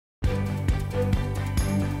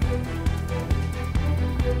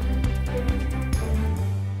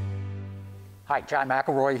Hi, John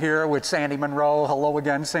McElroy here with Sandy Munro. Hello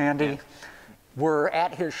again, Sandy. Yeah. We're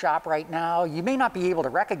at his shop right now. You may not be able to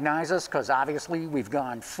recognize us because obviously we've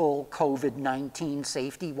gone full COVID-19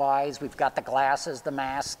 safety-wise. We've got the glasses, the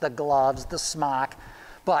mask, the gloves, the smock.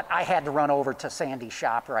 But I had to run over to Sandy's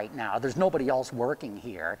shop right now. There's nobody else working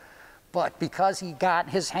here. But because he got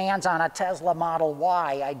his hands on a Tesla Model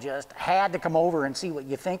Y, I just had to come over and see what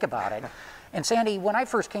you think about it. And Sandy, when I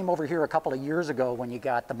first came over here a couple of years ago when you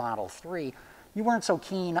got the Model 3, you weren't so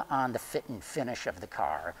keen on the fit and finish of the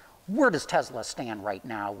car. Where does Tesla stand right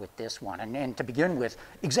now with this one? And to begin with,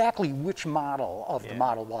 exactly which model of the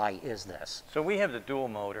Model Y is this? So we have the dual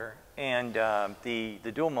motor, and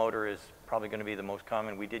the dual motor is probably going to be the most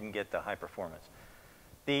common. We didn't get the high performance.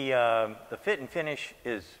 The fit and finish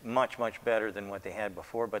is much, much better than what they had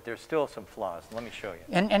before, but there's still some flaws. Let me show you.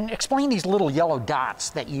 And explain these little yellow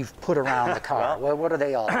dots that you've put around the car. Well, what are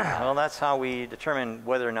they all about? Well, that's how we determine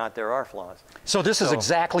whether or not there are flaws. So this is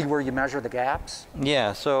exactly where you measure the gaps?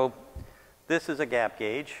 Yeah, so this is a gap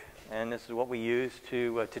gauge, and this is what we use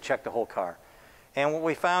to check the whole car. And what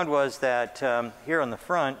we found was that here on the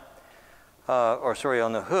front,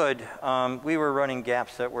 on the hood, we were running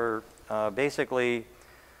gaps that were basically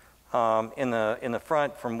in the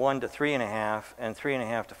front from 1 to 3.5 and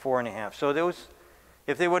 3.5 to 4.5. So those,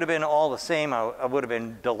 if they would have been all the same, I would have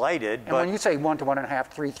been delighted. And when you say 1 to 1.5,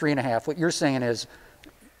 3, 3.5, what you're saying is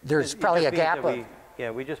there's probably a gap of...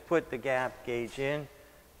 we just put the gap gauge in,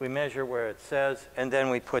 we measure where it says, and then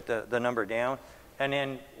we put the number down, and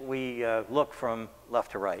then we look from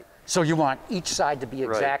left to right. So you want each side to be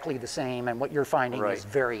exactly the same, and what you're finding is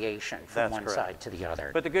variation from That's one correct. side to the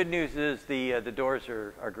other. But the good news is the doors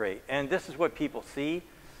are great, and this is what people see.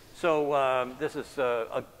 So this is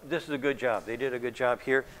a good job. They did a good job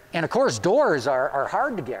here. And of course, doors are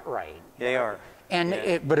hard to get right. They are.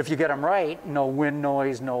 And but if you get them right, no wind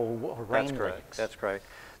noise, no rain That's correct. leaks. That's correct.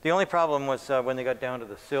 The only problem was when they got down to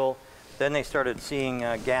the sill, then they started seeing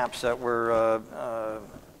gaps that were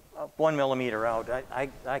 1 millimeter out.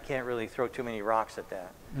 I can't really throw too many rocks at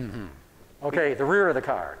that. Mm-hmm. Okay, the rear of the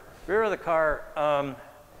car. Rear of the car,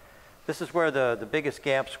 this is where the biggest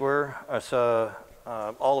gaps were,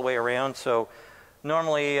 all the way around. So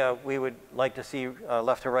normally we would like to see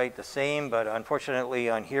left to right the same, but unfortunately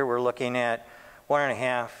on here we're looking at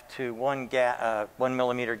 1.5 to 1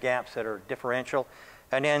 millimeter gaps that are differential.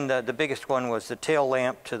 And then the biggest one was the tail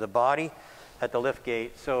lamp to the body at the lift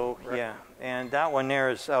gate. So yeah, and that one there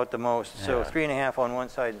is out the most. Yeah. So 3.5 on one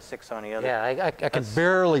side and 6 on the other. Yeah, I can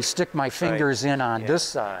barely stick my fingers in on this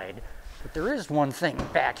side. But there is one thing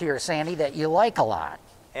back here, Sandy, that you like a lot.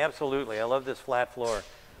 Absolutely, I love this flat floor.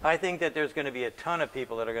 I think that there's going to be a ton of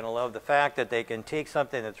people that are going to love the fact that they can take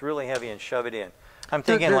something that's really heavy and shove it in. I'm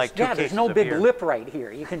thinking like 2 cases of beer. There's no big lip right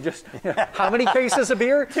here. You can just, how many cases of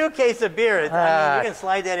beer? 2 cases of beer. I mean, you can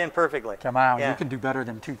slide that in perfectly. Come on, you can do better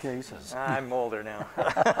than 2 cases. I'm older now.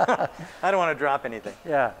 I don't want to drop anything.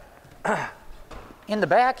 Yeah. In the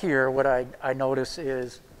back here, what I notice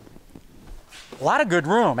is a lot of good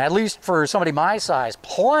room, at least for somebody my size.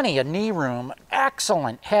 Plenty of knee room,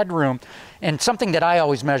 excellent headroom. And something that I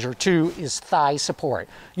always measure too is thigh support.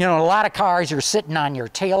 You know, in a lot of cars, you're sitting on your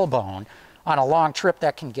tailbone. On a long trip,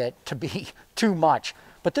 that can get to be too much.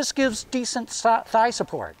 But this gives decent thigh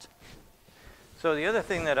support. So the other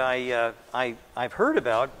thing that I've heard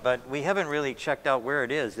about, but we haven't really checked out where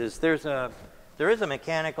it is there is a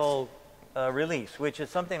mechanical release, which is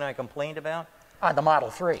something I complained about. On the Model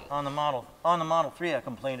 3. On the Model 3 I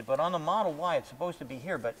complained about. On the Model Y, it's supposed to be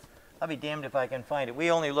here, but I'll be damned if I can find it. We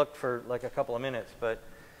only looked for like a couple of minutes, but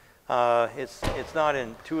it's not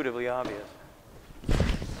intuitively obvious.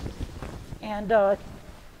 And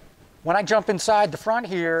when I jump inside the front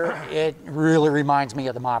here, it really reminds me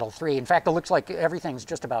of the Model 3. In fact, it looks like everything's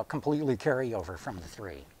just about completely carryover from the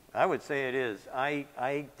 3. I would say it is.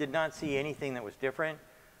 I did not see anything that was different.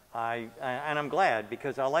 And I'm glad,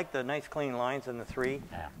 because I like the nice clean lines in the 3.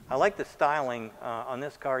 Yeah. I like the styling on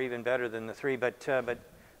this car even better than the 3. But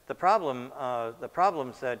the problems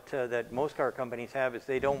that most car companies have is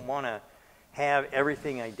they don't want to have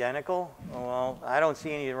everything identical. Well, I don't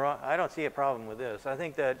see a problem with this. I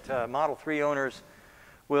think that Model 3 owners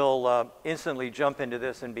will instantly jump into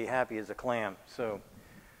this and be happy as a clam. So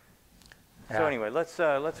anyway, let's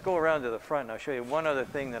go around to the front and I'll show you one other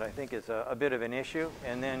thing that I think is a bit of an issue,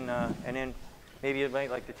 and then maybe you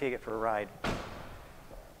might like to take it for a ride.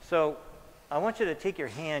 So I want you to take your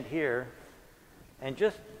hand here and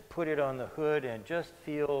just put it on the hood and just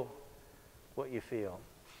feel what you feel.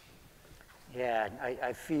 Yeah,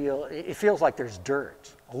 I feel, it feels like there's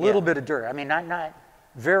dirt, a little bit of dirt. I mean, not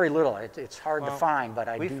Very little. It's hard to find, but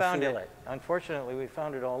I do feel it. Unfortunately, we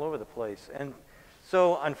found it all over the place. And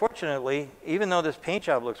so, unfortunately, even though this paint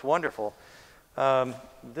job looks wonderful,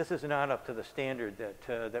 this is not up to the standard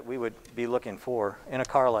that we would be looking for in a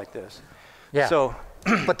car like this. Yeah. So,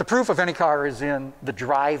 but the proof of any car is in the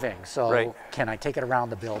driving. So right. Can I take it around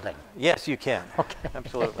the building? Yes, you can. Okay.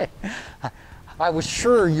 Absolutely. I was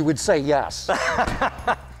sure you would say yes.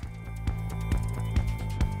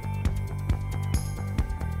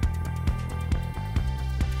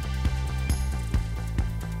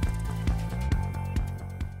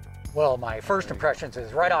 Well, my first impressions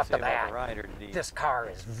is right off the bat, this car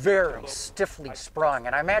is very stiffly sprung.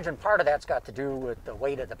 And I imagine part of that's got to do with the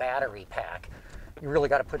weight of the battery pack. You really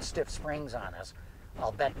got to put stiff springs on this.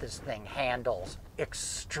 I'll bet this thing handles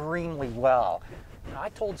extremely well. Now, I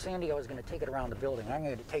told Sandy I was going to take it around the building. I'm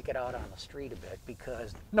going to take it out on the street a bit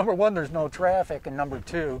because, number one, there's no traffic, and number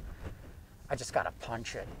two, I just got to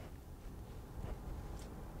punch it.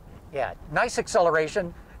 Yeah, nice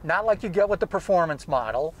acceleration, not like you get with the performance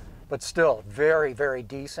model, but still very, very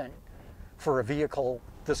decent for a vehicle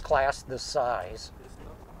this class, this size.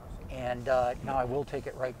 And now I will take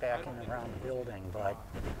it right back in around the building, but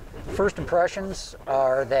first impressions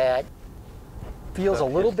are that feels a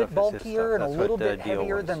little bit bulkier and a little bit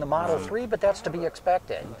heavier than the Model 3, but that's to be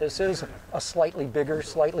expected. This is a slightly bigger,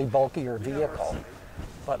 slightly bulkier vehicle.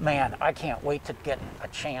 But man, I can't wait to get a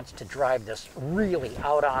chance to drive this really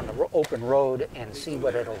out on the open road and see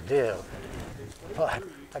what it'll do. But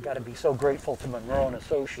I got to be so grateful to Munro and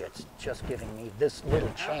Associates just giving me this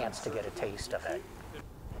little chance to get a taste of it.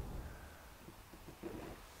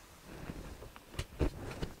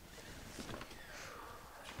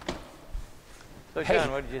 So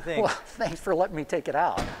John, what did you think? Well, thanks for letting me take it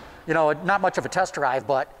out. You know, not much of a test drive,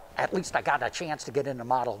 but at least I got a chance to get into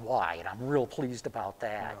Model Y, and I'm real pleased about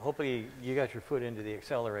that. Hopefully you got your foot into the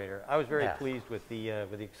accelerator. I was very pleased with the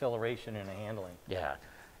acceleration and the handling. Yeah.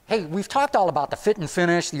 Hey, we've talked all about the fit and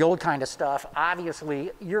finish, the old kind of stuff.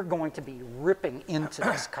 Obviously, you're going to be ripping into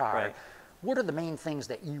this car. Right. What are the main things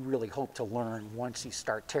that you really hope to learn once you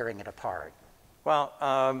start tearing it apart? Well,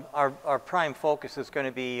 our prime focus is going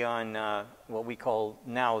to be on what we call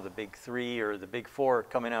now the big three or the big four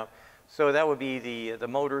coming up. So that would be the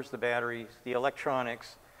motors, the batteries, the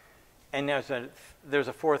electronics, and there's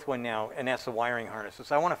a fourth one now, and that's the wiring harnesses.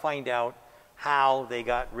 So I want to find out how they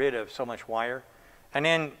got rid of so much wire. And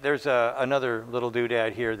then there's another little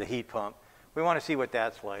doodad here, the heat pump. We want to see what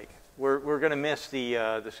that's like. We're going to miss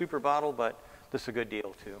the super bottle, but this is a good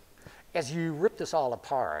deal too. As you rip this all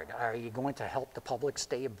apart, are you going to help the public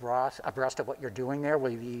stay abreast of what you're doing there? Will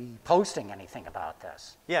you be posting anything about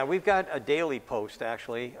this? Yeah, we've got a daily post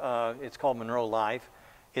actually. It's called Munro Live.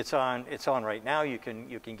 It's on right now. You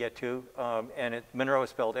can get to, and Munro is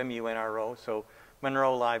spelled M-U-N-R-O, so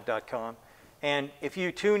MunroLive.com. And if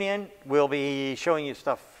you tune in, we'll be showing you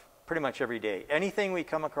stuff pretty much every day. Anything we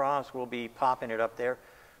come across, we'll be popping it up there.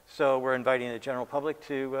 So we're inviting the general public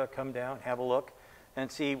to come down, have a look, and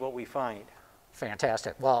see what we find.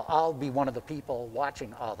 Fantastic. Well, I'll be one of the people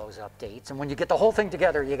watching all those updates. And when you get the whole thing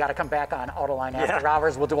together, you got to come back on Autoline After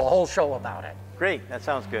Hours. We'll do a whole show about it. Great. That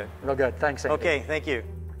sounds good. Real good. Thanks, Sandy. Okay. Thank you.